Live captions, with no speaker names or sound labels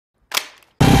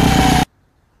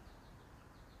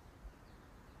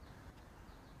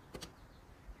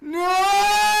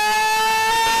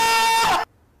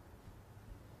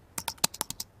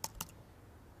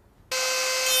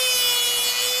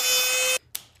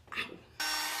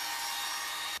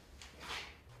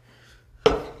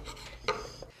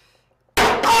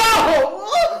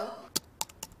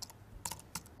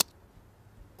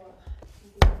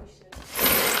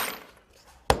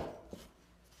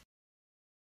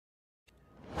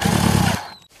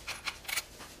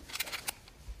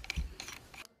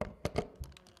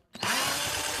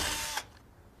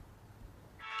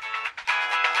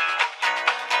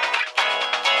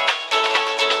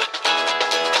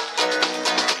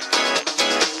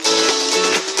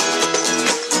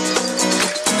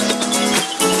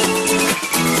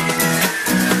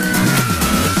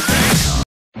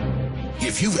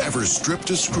ever stripped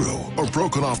a screw or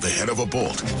broken off the head of a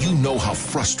bolt, you know how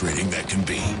frustrating that can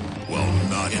be. Well,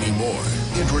 not anymore.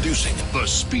 Introducing the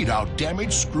Speed Out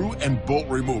Damaged Screw and Bolt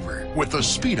Remover. With the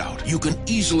Speed Out, you can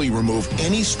easily remove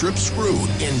any stripped screw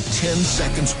in 10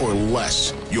 seconds or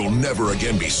less. You'll never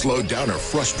again be slowed down or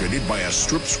frustrated by a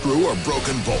stripped screw or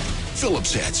broken bolt.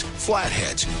 Phillips heads, flat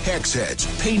heads, hex heads,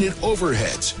 painted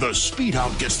overheads. The Speed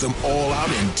Out gets them all out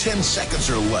in 10 seconds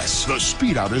or less. The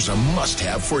Speed Out is a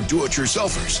must-have for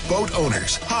do-it-yourselfers, boat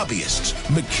owners, hobbyists,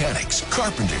 mechanics,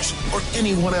 carpenters, or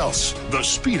anyone else. The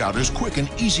Speed Out is quick and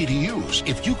easy to use.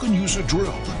 If you can use a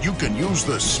drill, you can use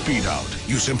the Speed Out.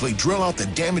 You simply drill out the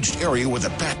damaged area with a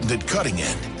patented cutting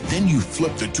end. Then you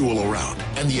flip the tool around,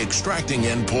 and the extracting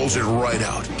end pulls it right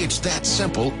out. It's that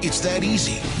simple, it's that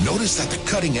easy. Notice that the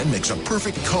cutting end makes a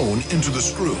perfect cone into the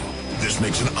screw. This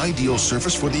makes an ideal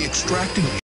surface for the extracting